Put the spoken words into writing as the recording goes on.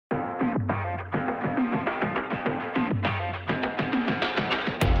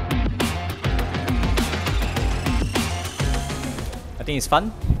I think it's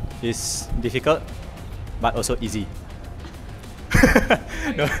fun, it's difficult, but also easy.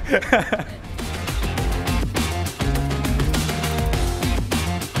 No.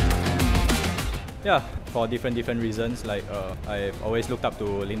 Yeah, for different reasons. Like I've always looked up to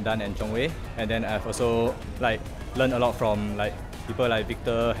Lindan and Chongwei, and then I've also like learned a lot from like people like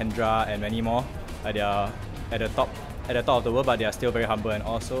Victor, Hendra, and many more. They are at the top of the world, but they are still very humble, and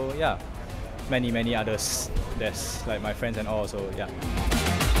also yeah, many others. There's like my friends and all. So yeah.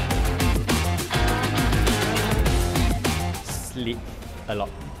 Sleep a lot.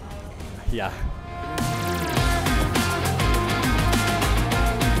 Yeah.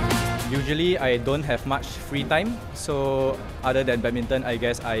 Usually I don't have much free time, so other than badminton, I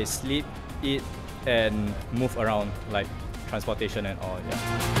guess I sleep, eat, and move around, like transportation and all. Yeah.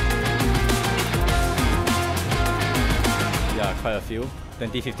 Yeah, quite a few.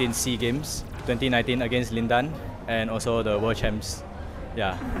 2015 SEA Games, 2019 against Lindan, and also the World Champs.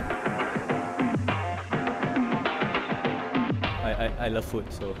 Yeah. I love food,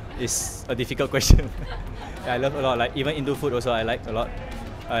 so it's a difficult question. Yeah, I love a lot. Like even Indo food also I like a lot.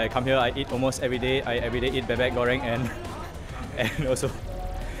 I come here, I eat almost every day. I every day eat bebek goreng and also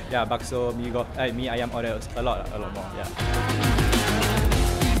yeah, bakso, mee ayam, all that, a lot more. Yeah.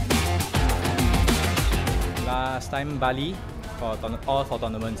 Last time Bali all for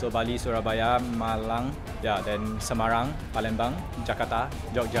tournaments. So Bali, Surabaya, Malang, yeah, then Semarang, Palembang, Jakarta,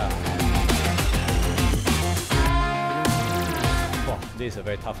 Jogja. Wow, this is a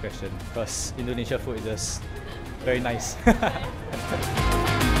very tough question because Indonesia food is just very nice.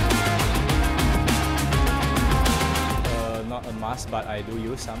 Not a must, but I do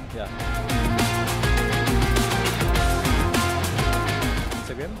use some. Yeah.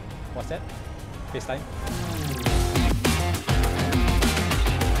 Instagram, WhatsApp, FaceTime.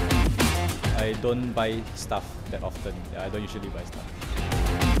 I don't buy stuff that often. Yeah, I don't usually buy stuff.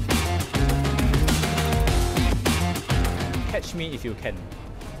 Catch me if you can.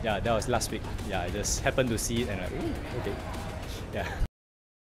 Yeah, that was last week. Yeah, I just happened to see it and like, ooh, okay. Yeah.